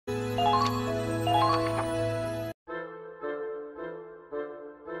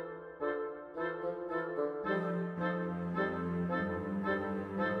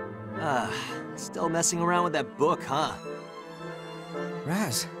Still messing around with that book, huh?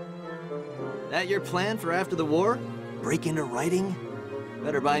 Raz. That your plan for after the war? Break into writing?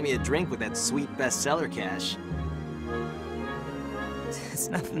 Better buy me a drink with that sweet bestseller cash. It's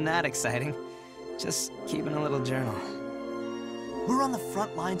nothing that exciting. Just keeping a little journal. We're on the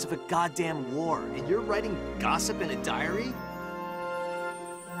front lines of a goddamn war, and you're writing gossip in a diary?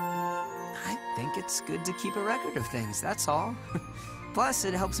 I think it's good to keep a record of things, that's all. Plus,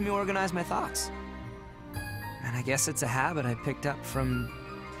 it helps me organize my thoughts. And I guess it's a habit I picked up from,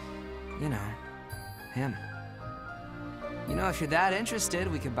 you know, him. You know, if you're that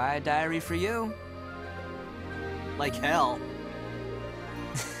interested, we could buy a diary for you. Like hell.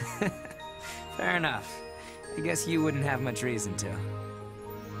 Fair enough. I guess you wouldn't have much reason to.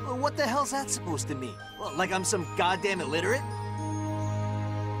 Well, what the hell's that supposed to mean? Well, like I'm some goddamn illiterate?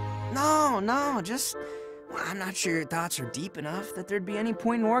 No, just... Well, I'm not sure your thoughts are deep enough that there'd be any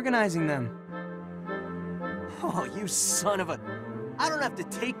point in organizing them. Oh, you son of a... I don't have to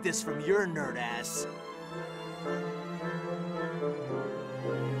take this from your nerd ass.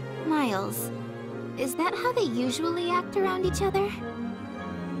 Miles, is that how they usually act around each other?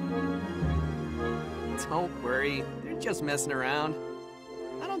 Don't worry, they're just messing around.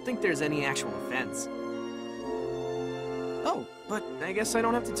 I don't think there's any actual offense. Oh, but I guess I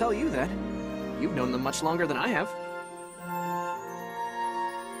don't have to tell you that. You've known them much longer than I have.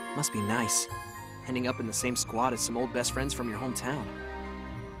 Must be nice, ending up in the same squad as some old best friends from your hometown.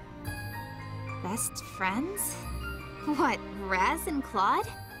 Best friends? What, Raz and Claude?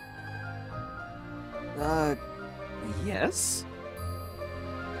 Yes?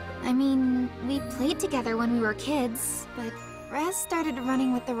 I mean, we played together when we were kids, but Raz started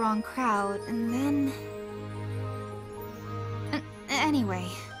running with the wrong crowd, and then... Anyway,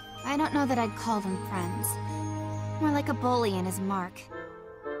 I don't know that I'd call them friends. More like a bully and his mark.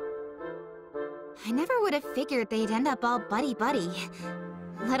 I never would have figured they'd end up all buddy-buddy.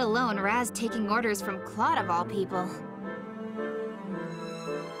 Let alone Raz taking orders from Claude of all people.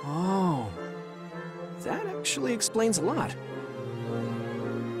 Oh. That actually explains a lot.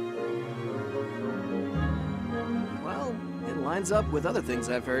 Well, it lines up with other things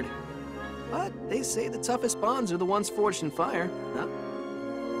I've heard. But they say the toughest bonds are the ones forged in fire, huh?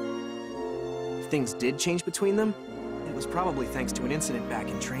 If things did change between them, it was probably thanks to an incident back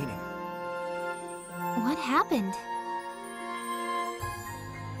in training. What happened?